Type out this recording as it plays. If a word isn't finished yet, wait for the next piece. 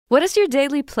What does your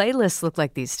daily playlist look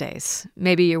like these days?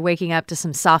 Maybe you're waking up to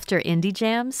some softer indie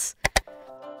jams?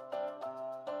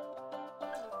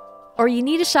 Or you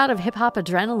need a shot of hip-hop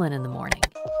adrenaline in the morning?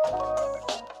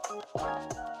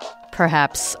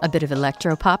 Perhaps a bit of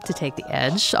electropop to take the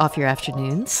edge off your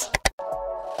afternoons?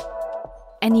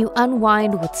 And you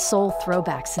unwind with soul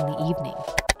throwbacks in the evening.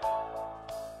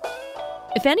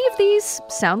 If any of these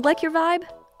sound like your vibe,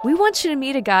 we want you to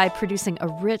meet a guy producing a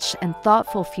rich and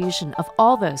thoughtful fusion of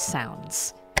all those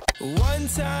sounds. One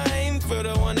time for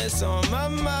the one that's on my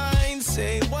mind,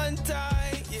 say one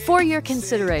time. For your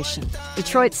consideration,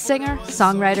 Detroit singer,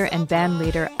 songwriter, and band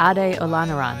leader Ade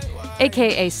Olanaran,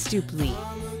 aka Stoop Lee.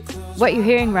 What you're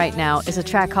hearing right now is a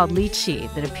track called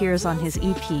Lychee that appears on his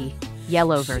EP,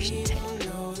 Yellow Version Tape.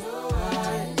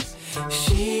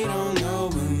 She don't know,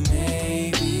 but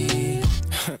maybe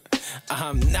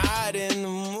I'm not in the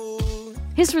mood.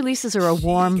 His releases are a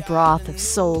warm broth of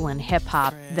soul and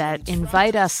hip-hop that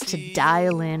invite us to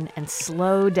dial in and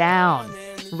slow down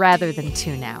rather than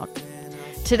tune out.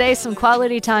 Today, some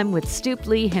quality time with Stoop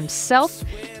Lee himself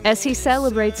as he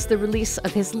celebrates the release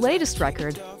of his latest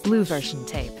record, Blue Version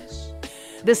Tape.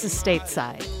 This is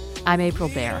Stateside. I'm April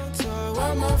Baer.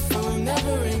 My phone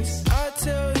never rings. I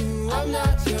tell you I'm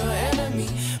not your enemy.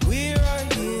 We're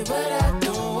right here, but I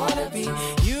don't wanna be.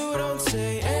 You don't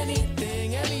say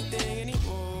anything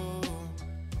anymore.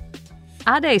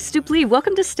 Ade, Stoop Lee,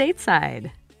 welcome to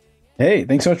Stateside. Hey,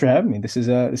 thanks so much for having me. This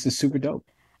is super dope.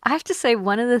 I have to say,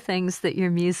 one of the things that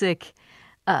your music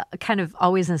kind of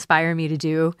always inspire me to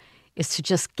do is to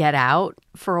just get out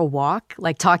for a walk,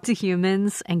 like talk to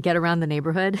humans and get around the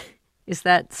neighborhood. Is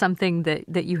that something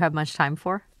that you have much time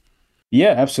for?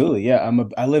 Yeah, absolutely. Yeah,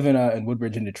 I live in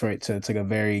Woodbridge in Detroit, so it's like a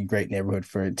very great neighborhood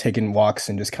for taking walks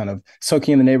and just kind of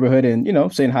soaking in the neighborhood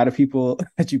and saying hi to people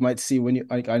that you might see when you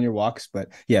like on your walks. But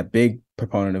yeah, big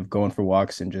proponent of going for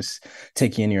walks and just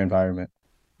taking in your environment.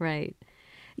 Right.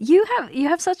 You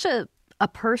have such a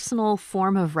personal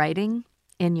form of writing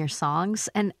in your songs,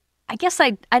 and I guess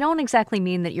I don't exactly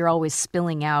mean that you're always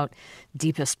spilling out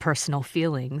deepest personal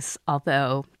feelings,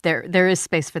 although there is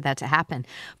space for that to happen.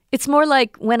 It's more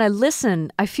like when I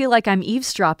listen, I feel like I'm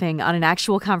eavesdropping on an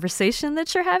actual conversation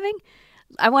that you're having.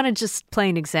 I want to just play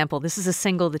an example. This is a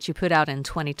single that you put out in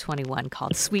 2021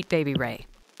 called Sweet Baby Ray.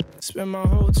 Spend my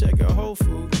whole check at Whole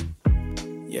Foods.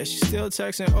 Yeah, she still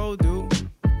texting old dude.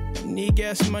 Need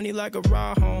gas money like a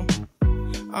ride home.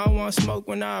 I want smoke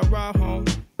when I arrive home.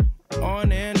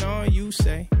 On and on, you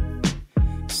say.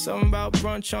 Something about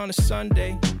brunch on a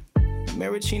Sunday.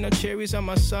 Maraschino cherries on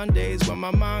my Sundays. When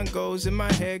my mind goes in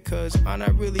my head, cause I'm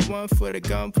not really one for the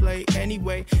gunplay.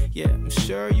 Anyway, yeah, I'm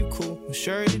sure you cool. I'm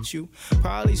sure that you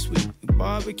probably sweet.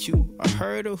 Barbecue, I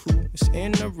heard of who is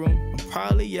in the room. I'm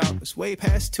probably out, it's way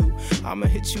past 2. I'ma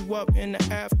hit you up in the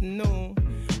afternoon.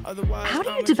 Otherwise, how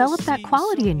do you develop that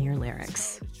quality in your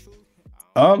lyrics?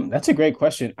 That's a great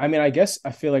question. I mean, I guess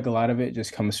I feel like a lot of it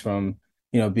just comes from,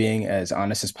 being as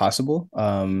honest as possible.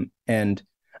 And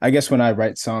I guess when I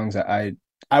write songs, I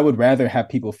would rather have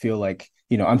people feel like,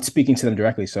 I'm speaking to them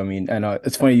directly. So, I mean, I know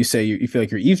it's funny you say you feel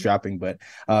like you're eavesdropping, but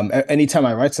anytime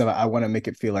I write something, I want to make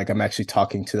it feel like I'm actually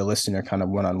talking to the listener kind of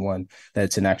one-on-one, that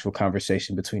it's an actual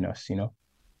conversation between us,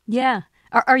 Yeah.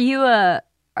 Are you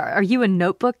a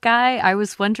notebook guy? I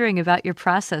was wondering about your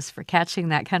process for catching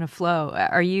that kind of flow.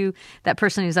 Are you that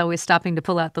person who's always stopping to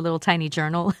pull out the little tiny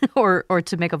journal or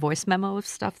to make a voice memo of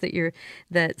stuff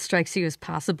that strikes you as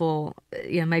possible,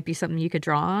 might be something you could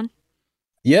draw on?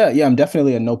 Yeah, I'm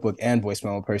definitely a notebook and voice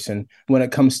memo person. When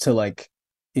it comes to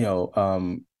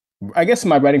I guess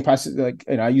my writing process,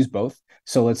 I use both.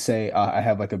 So let's say I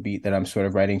have like a beat that I'm sort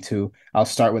of writing to. I'll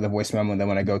start with a voice memo, and then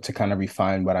when I go to kind of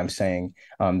refine what I'm saying,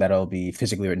 that'll be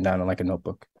physically written down on like a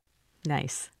notebook.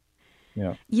 Nice.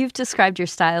 Yeah. You've described your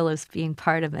style as being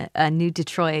part of a new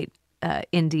Detroit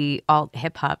indie alt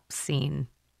hip hop scene.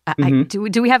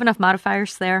 Do we have enough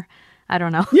modifiers there? I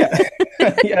don't know. Yeah.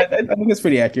 Yeah, I think it's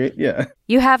pretty accurate. Yeah.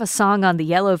 You have a song on the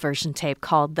Yellow Version Tape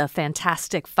called The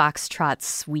Fantastic Foxtrot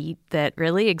Suite that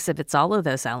really exhibits all of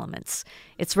those elements.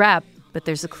 It's rap, but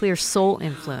there's a clear soul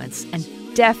influence and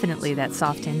definitely that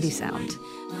soft indie sound.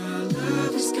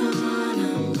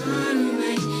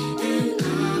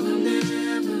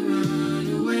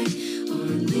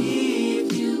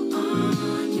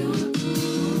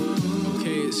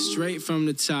 Straight from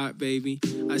the top, baby.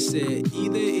 I said,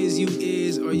 either is you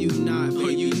is or you not, baby. Or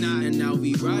you not. And now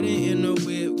we riding in the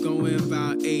whip going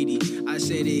about 80. I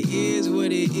said it is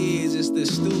what it is. It's the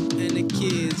stoop and the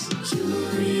kids.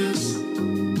 Curious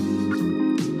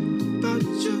about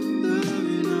your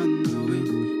loving, I know it.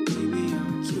 Baby,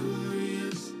 I'm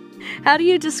curious. How do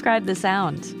you describe the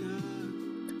sound?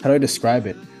 How do I describe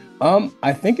it?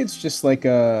 I think it's just like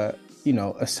a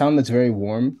sound that's very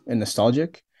warm and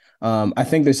nostalgic. I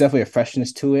think there's definitely a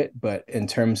freshness to it, but in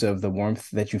terms of the warmth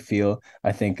that you feel,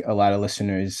 I think a lot of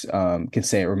listeners can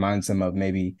say it reminds them of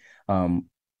maybe um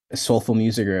soulful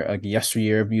music or like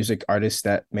yesteryear music artists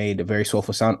that made a very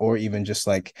soulful sound, or even just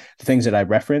like the things that I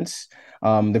reference.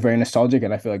 They're very nostalgic,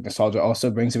 and I feel like nostalgia also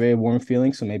brings a very warm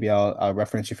feeling. So maybe I'll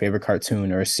reference your favorite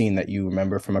cartoon or a scene that you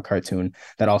remember from a cartoon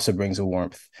that also brings a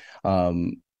warmth.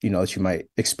 That you might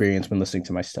experience when listening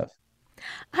to my stuff.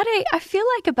 I feel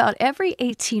like about every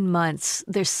 18 months,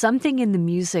 there's something in the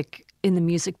music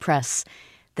press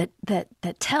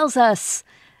that tells us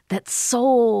that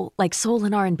soul, like soul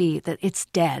and R&B, that it's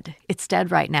dead. It's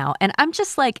dead right now. And I'm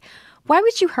just like, why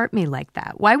would you hurt me like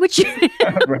that? Why would you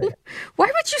Right. why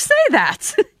would you say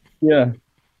that? Yeah.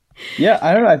 Yeah,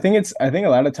 I don't know. I think a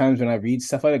lot of times when I read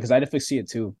stuff like that, because I definitely see it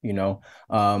too,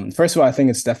 First of all, I think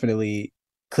it's definitely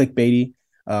clickbaity.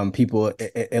 People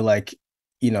it like,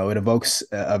 it evokes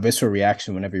a visceral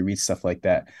reaction whenever you read stuff like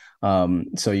that.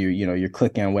 So you're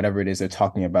clicking on whatever it is they're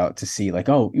talking about to see like,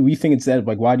 oh, we think it's dead.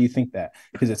 Like, why do you think that?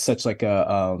 Because it's such like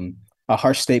a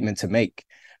harsh statement to make.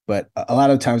 But a lot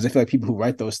of times I feel like people who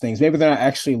write those things, maybe they're not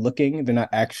actually looking, they're not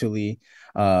actually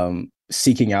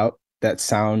seeking out that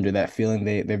sound or that feeling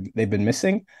they've been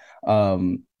missing.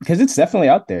 Because it's definitely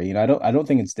out there. I don't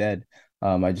think it's dead.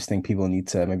 I just think people need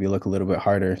to maybe look a little bit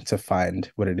harder to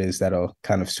find what it is that'll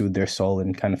kind of soothe their soul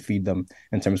and kind of feed them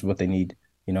in terms of what they need,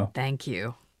 you know? Thank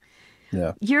you.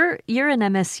 Yeah. You're an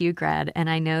MSU grad, and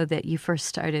I know that you first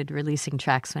started releasing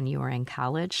tracks when you were in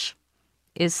college.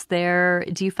 Do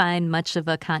you find much of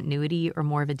a continuity or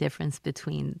more of a difference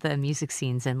between the music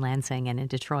scenes in Lansing and in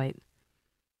Detroit?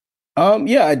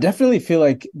 Yeah, I definitely feel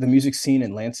like the music scene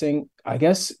in Lansing, I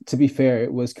guess to be fair,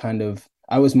 it was kind of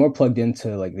I was more plugged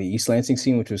into like the East Lansing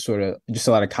scene, which was sort of just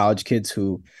a lot of college kids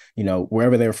who,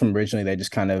 wherever they were from originally, they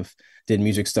just kind of did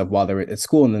music stuff while they were at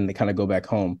school and then they kind of go back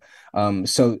home.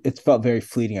 So it felt very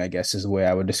fleeting, I guess, is the way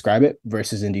I would describe it,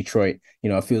 versus in Detroit,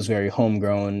 it feels very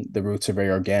homegrown, the roots are very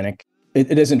organic.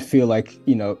 It doesn't feel like,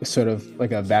 sort of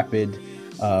like a vapid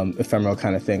ephemeral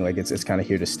kind of thing. Like it's kind of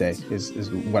here to stay is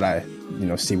what I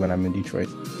see when I'm in Detroit.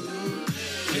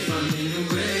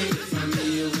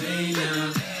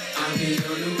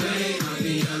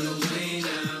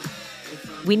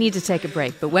 We need to take a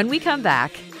break, but when we come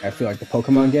back, I feel like the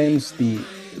Pokemon games, the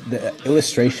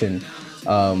illustration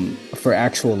for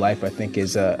actual life, I think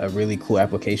is a really cool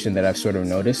application that I've sort of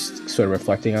noticed, sort of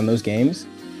reflecting on those games.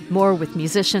 more with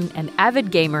musician and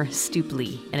avid gamer Stoop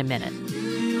Lee in a minute.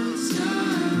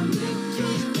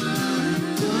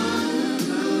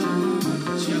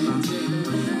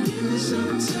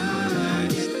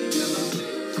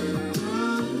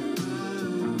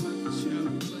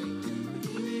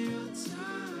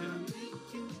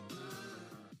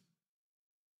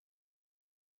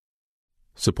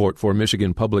 Support for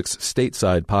Michigan Public's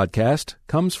Stateside podcast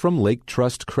comes from Lake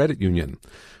Trust Credit Union,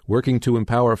 working to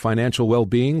empower financial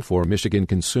well-being for Michigan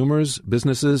consumers,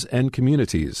 businesses, and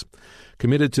communities.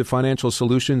 Committed to financial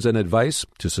solutions and advice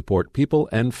to support people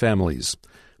and families.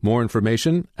 More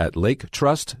information at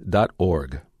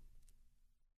laketrust.org.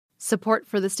 Support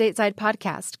for the Stateside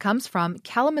podcast comes from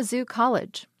Kalamazoo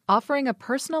College, offering a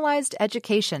personalized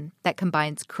education that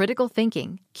combines critical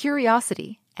thinking,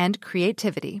 curiosity, and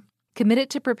creativity. Committed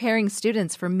to preparing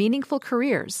students for meaningful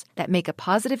careers that make a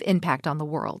positive impact on the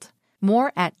world.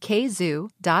 More at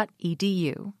kzoo.edu.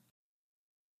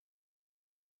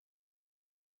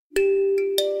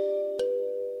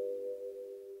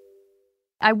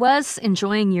 I was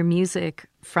enjoying your music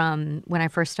from when I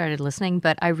first started listening,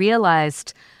 but I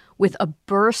realized with a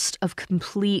burst of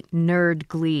complete nerd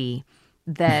glee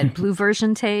that Blue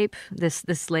Version Tape,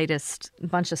 this latest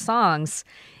bunch of songs,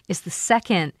 is the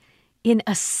second in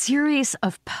a series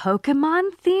of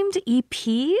Pokemon-themed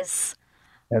EPs?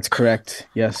 That's correct.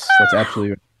 Yes, that's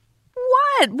absolutely right.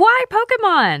 What? Why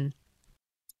Pokemon?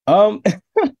 Um,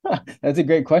 that's a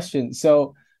great question.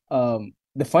 So,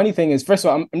 the funny thing is, first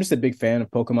of all, I'm just a big fan of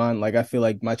Pokemon. Like, I feel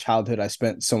like my childhood, I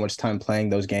spent so much time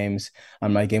playing those games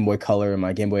on my Game Boy Color and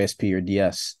my Game Boy SP or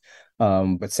DS.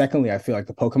 But secondly, I feel like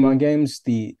the Pokemon games,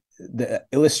 the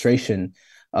illustration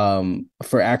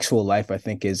for actual life, I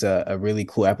think is a really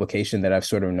cool application that I've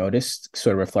sort of noticed,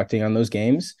 sort of reflecting on those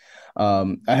games.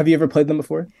 Have you ever played them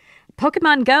before?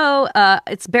 Pokemon Go,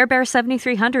 it's Bear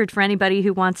 7300 for anybody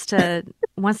who wants to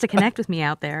connect with me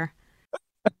out there.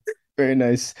 Very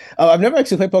nice. I've never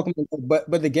actually played Pokemon Go,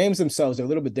 but the games themselves are a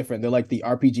little bit different. They're like the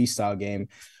RPG style game.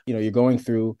 You're going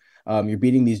through you're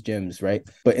beating these gyms, right?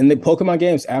 But in the Pokemon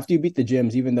games, after you beat the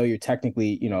gyms, even though you're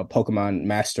technically, a Pokemon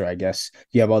master, I guess,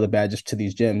 you have all the badges to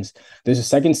these gyms, there's a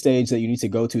second stage that you need to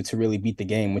go to really beat the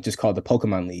game, which is called the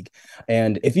Pokemon League.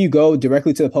 And if you go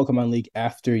directly to the Pokemon League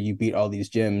after you beat all these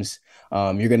gyms,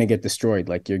 you're gonna get destroyed.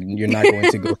 Like you're not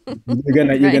going to go,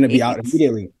 you're gonna be out Right.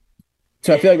 immediately.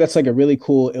 So I feel like that's like a really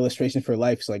cool illustration for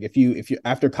life. So like if you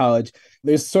after college,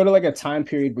 there's sort of like a time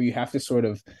period where you have to sort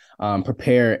of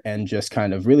prepare and just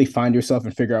kind of really find yourself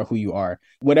and figure out who you are.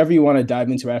 Whatever you want to dive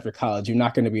into after college, you're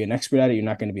not going to be an expert at it. You're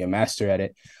not going to be a master at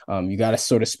it. You got to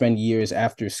sort of spend years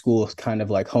after school kind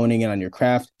of like honing in on your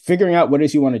craft, figuring out what it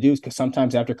is you want to do. Because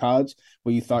sometimes after college,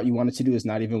 what you thought you wanted to do is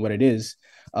not even what it is.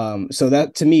 So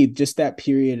that to me, just that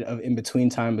period of in between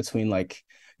time between like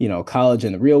college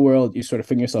and the real world, you sort of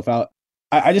figure yourself out.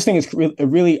 I just think it's a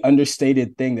really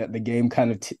understated thing that the game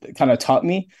kind of taught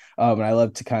me, and I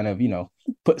love to kind of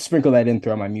sprinkle that in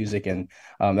throughout my music, and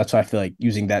that's why I feel like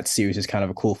using that series is kind of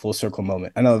a cool full circle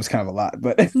moment. I know it was kind of a lot,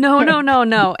 but No, no, no,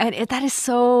 no. And that is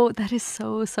so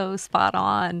spot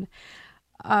on.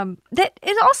 That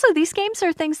it also these games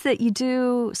are things that you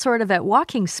do sort of at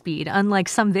walking speed, unlike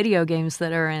some video games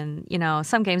that are in,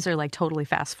 some games are like totally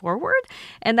fast forward.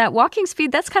 And that walking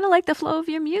speed, that's kind of like the flow of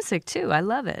your music too. I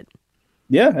love it.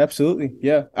 yeah, absolutely,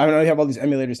 yeah. I know you have all these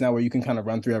emulators now where you can kind of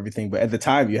run through everything, but at the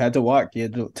time you had to walk, you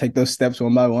had to take those steps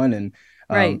one by one, and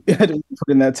Right. you had to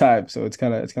put in that time. So it's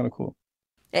kind of cool.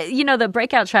 The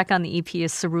breakout track on the EP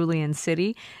is Cerulean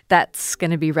City. That's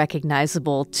going to be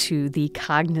recognizable to the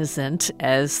cognizant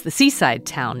as the seaside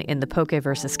town in the Poke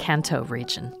versus Kanto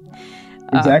region.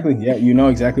 Exactly. Yeah, you know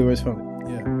exactly where it's from.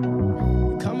 Yeah.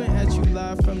 Coming at you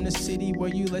live from the city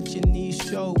where you let your knees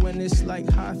show when it's like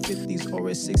high 50s or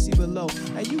it's 60 below.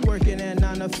 And you working at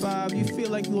 9 to 5, you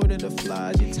feel like Lord of the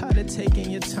Flies. You're tired of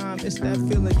taking your time, it's that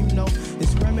feeling,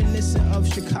 It's reminiscent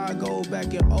of Chicago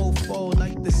back in '04,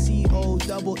 like the CO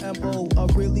double MO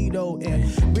of really though.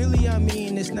 And really, I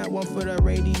mean, it's not one for the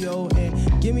radio.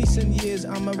 And give me some years,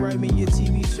 I'ma write me your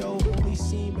TV show. Only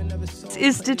seen but never saw.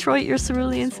 Is Detroit your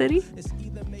Cerulean City?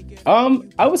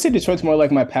 I would say Detroit's more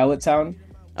like my palette town.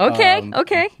 Okay,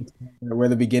 okay. Where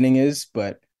the beginning is,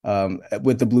 but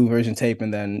with the blue version tape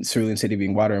and then Cerulean City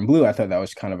being water and blue, I thought that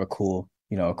was kind of a cool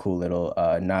little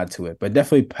nod to it. But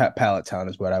definitely palette town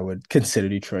is what I would consider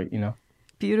Detroit.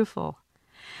 Beautiful.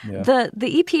 Yeah.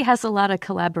 The EP has a lot of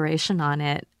collaboration on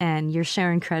it, and you're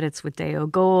sharing credits with Deo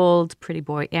Gold, Pretty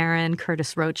Boy Aaron,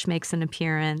 Curtis Roach makes an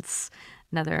appearance,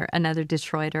 another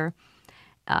Detroiter.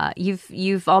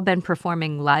 You've all been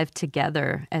performing live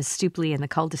together as Stoopley in the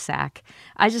Cul-de-sac.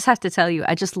 I just have to tell you,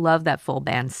 I just love that full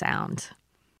band sound.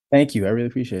 Thank you. I really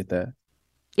appreciate that.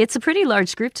 It's a pretty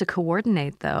large group to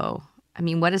coordinate, though. I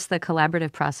mean, what does the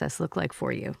collaborative process look like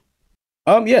for you?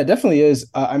 Yeah, it definitely is.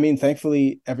 I mean,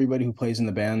 thankfully, everybody who plays in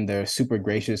the band, they're super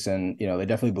gracious and, they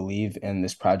definitely believe in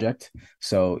this project.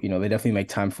 So, they definitely make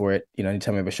time for it.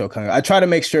 Anytime we have a show coming, I try to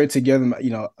make sure to give them,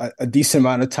 a decent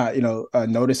amount of time,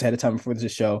 notice ahead of time before there's a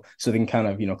show so they can kind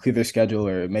of, clear their schedule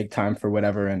or make time for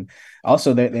whatever. And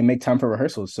also they make time for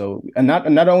rehearsals. So, and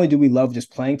not only do we love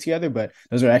just playing together, but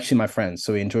those are actually my friends.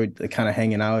 So we enjoyed kind of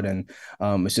hanging out, and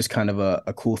it's just kind of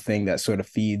a cool thing that sort of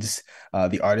feeds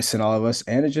the artists in all of us.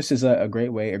 And it just is a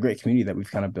great way, a great community that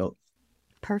we've kind of built.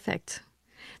 Perfect.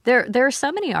 There are so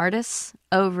many artists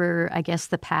over, I guess,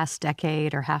 the past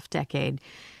decade or half decade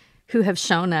who have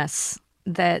shown us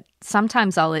that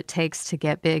sometimes all it takes to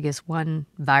get big is one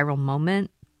viral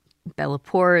moment. Bella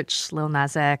Poarch, Lil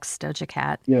Nas X, Doja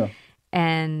Cat. Yeah.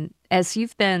 And as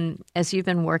you've been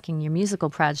working your musical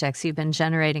projects, you've been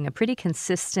generating a pretty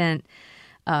consistent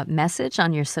message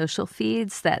on your social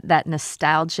feeds, that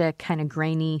nostalgic kind of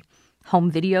grainy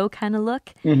home video kind of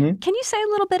look. Mm-hmm. Can you say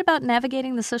a little bit about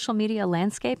navigating the social media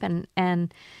landscape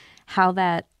and how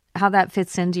that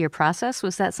fits into your process?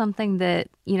 Was that something that,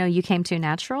 you came to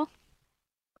natural?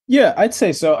 Yeah, I'd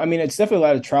say so. I mean, it's definitely a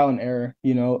lot of trial and error,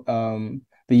 the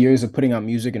years of putting out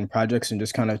music and projects and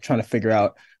just kind of trying to figure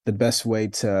out the best way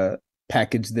to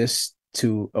package this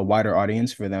to a wider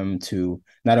audience for them to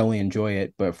not only enjoy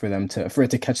it, but for it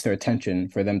to catch their attention,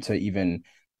 for them to even,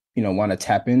 want to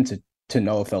tap into to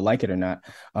know if they'll like it or not.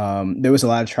 There was a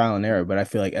lot of trial and error, but I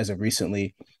feel like as of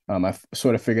recently, I've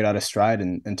sort of figured out a stride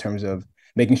in terms of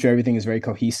making sure everything is very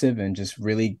cohesive and just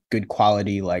really good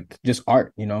quality, like just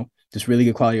art, just really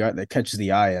good quality art that catches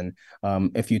the eye. And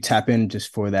if you tap in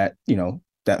just for that,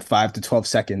 that 5 to 12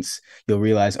 seconds, you'll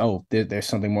realize, oh, there's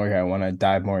something more here. I want to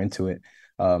dive more into it.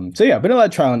 So yeah, been a lot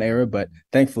of trial and error, but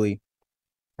thankfully,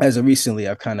 as of recently,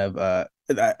 I've kind of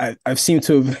I've seemed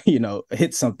to have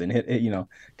hit something,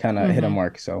 kind of hit a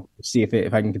mark. So see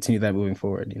if I can continue that moving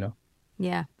forward.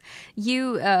 Yeah.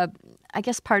 You, I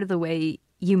guess part of the way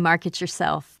you market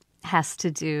yourself has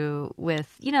to do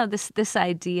with, this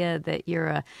idea that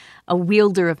you're a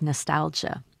wielder of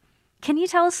nostalgia. Can you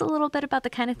tell us a little bit about the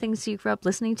kind of things you grew up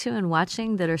listening to and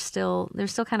watching that they're still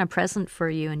kind of present for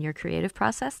you in your creative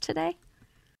process today?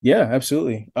 Yeah,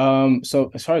 absolutely.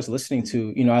 So as far as listening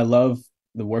to, I love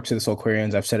the works of the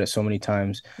Soulquarians. I've said it so many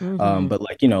times. But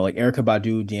like, like Erykah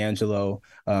Badu, D'Angelo,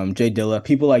 Jay Dilla,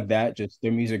 people like that, just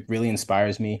their music really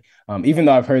inspires me. Even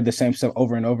though I've heard the same stuff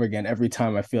over and over again, every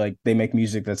time I feel like they make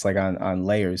music that's like on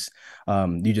layers.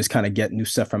 You just kind of get new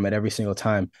stuff from it every single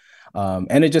time.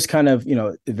 And it just kind of,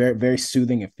 very, very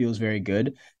soothing. It feels very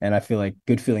good. And I feel like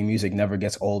good feeling music never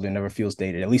gets old and never feels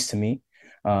dated, at least to me.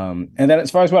 And then as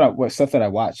far as what stuff that I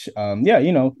watch,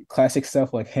 classic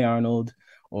stuff like Hey Arnold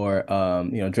or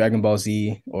Dragon Ball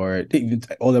Z or even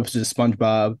old episodes of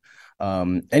SpongeBob,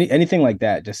 anything like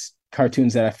that, just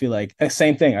cartoons that I feel like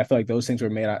same thing. I feel like those things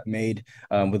were made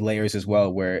with layers as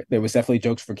well, where there was definitely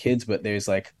jokes for kids, but there's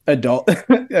like adult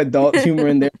humor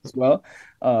in there as well.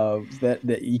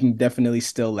 That you can definitely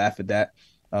still laugh at that.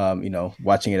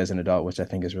 Watching it as an adult, which I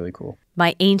think is really cool.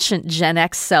 My ancient Gen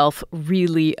X self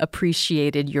really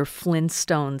appreciated your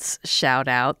Flintstones shout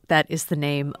out. That is the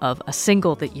name of a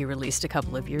single that you released a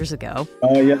couple of years ago.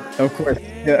 Oh, yeah, of course.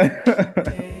 Yeah.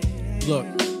 Look,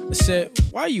 I said,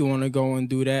 why you want to go and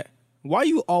do that? Why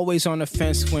you always on the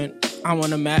fence when I'm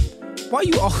on the map? Why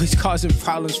you always causing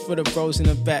problems for the bros in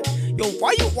the back? Yo,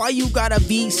 why you gotta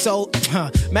be so...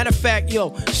 Matter of fact,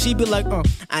 yo, she be like,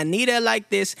 I need it like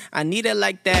this, I need it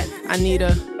like that, I need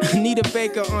a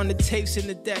baker on the tapes in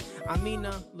the deck.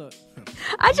 Look.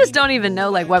 I just don't even know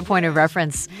like what point of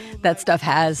reference that stuff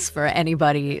has for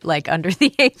anybody like under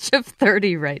the age of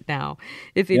 30 right now,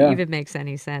 if it even makes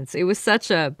any sense. It was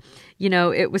such a,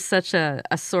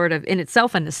 a sort of in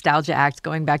itself a nostalgia act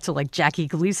going back to like Jackie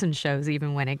Gleason shows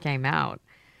even when it came out.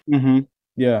 Mm-hmm.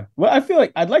 Yeah. Well, I feel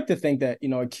like I'd like to think that,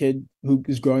 a kid who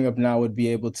is growing up now would be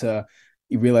able to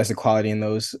realize the quality in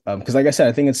those. Because like I said,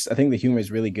 I think the humor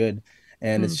is really good.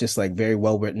 And it's just like very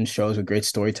well written shows with great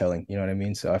storytelling. You know what I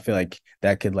mean? So I feel like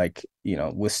that could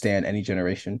withstand any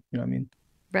generation. You know what I mean?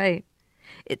 Right.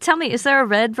 Tell me, is there a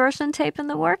red version tape in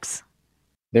the works?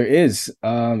 There is.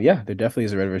 There definitely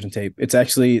is a red version tape. It's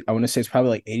actually, I want to say it's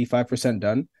probably like 85%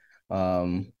 done.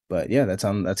 But yeah,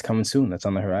 that's coming soon. That's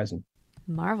on the horizon.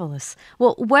 Marvelous.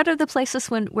 Well, what are the places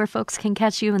where folks can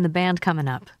catch you and the band coming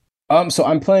up? So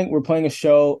we're playing a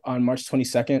show on March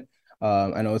 22nd.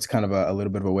 I know it's kind of a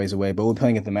little bit of a ways away, but we're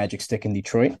playing at the Magic Stick in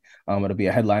Detroit. It'll be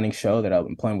a headlining show that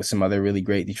I'm playing with some other really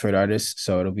great Detroit artists.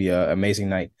 So it'll be an amazing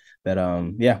night that,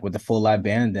 with the full live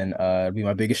band, and it'll be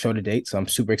my biggest show to date. So I'm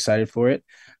super excited for it.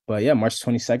 But yeah, March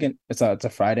 22nd, it's a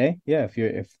Friday. Yeah.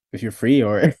 If you're free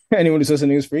or anyone who's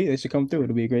listening is free, they should come through.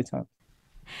 It'll be a great time.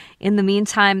 In the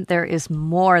meantime, there is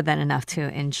more than enough to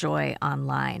enjoy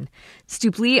online.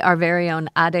 Stoop Lee, our very own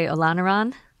Ade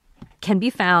Olaniran, can be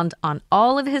found on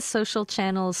all of his social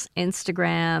channels,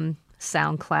 Instagram,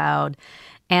 SoundCloud,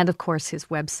 and of course his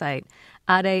website.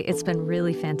 Ade, it's been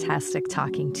really fantastic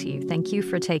talking to you. Thank you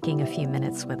for taking a few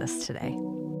minutes with us today.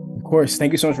 Of course.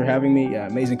 Thank you so much for having me.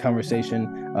 Amazing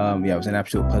conversation. It was an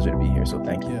absolute pleasure to be here. So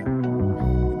thank you.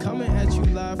 Coming at you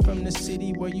live from the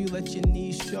city where you let your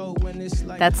knees show when it's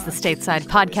like... That's the Stateside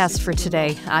Podcast for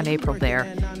today. I'm April Baer.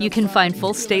 You can find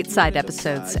full Stateside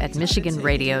episodes at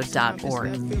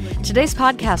michiganradio.org. Today's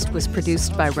podcast was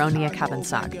produced by Ronia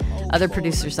Kabansak. Other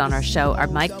producers on our show are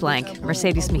Mike Blank,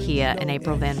 Mercedes Mejia, and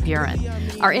April Van Buren.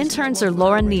 Our interns are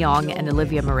Lauren Neong and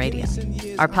Olivia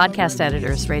Moradian. Our podcast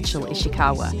editor is Rachel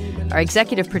Ishikawa. Our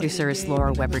executive producer is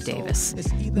Laura Weber-Davis.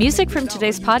 Music from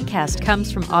today's podcast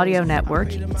comes from Audio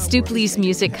Network. Stoop Lee's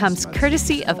music comes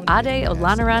courtesy of Ade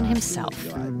Olaniran himself.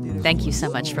 Thank you so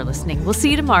much for listening. We'll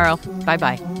see you tomorrow.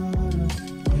 Bye-bye.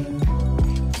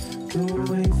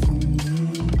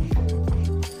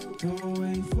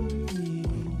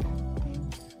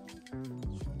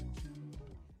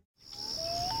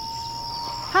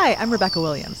 Hi, I'm Rebecca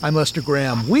Williams. I'm Lester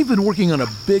Graham. We've been working on a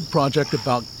big project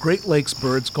about Great Lakes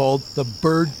birds called the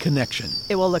Bird Connection.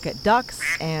 It will look at ducks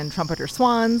and trumpeter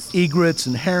swans, egrets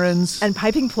and herons, and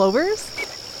piping plovers.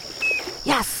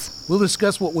 Yes! We'll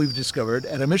discuss what we've discovered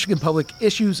at a Michigan Public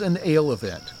Issues and Ale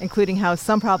event, including how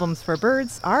some problems for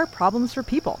birds are problems for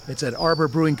people. It's at Arbor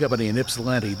Brewing Company in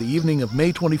Ypsilanti, the evening of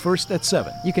May 21st at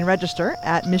 7. You can register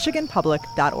at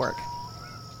michiganpublic.org.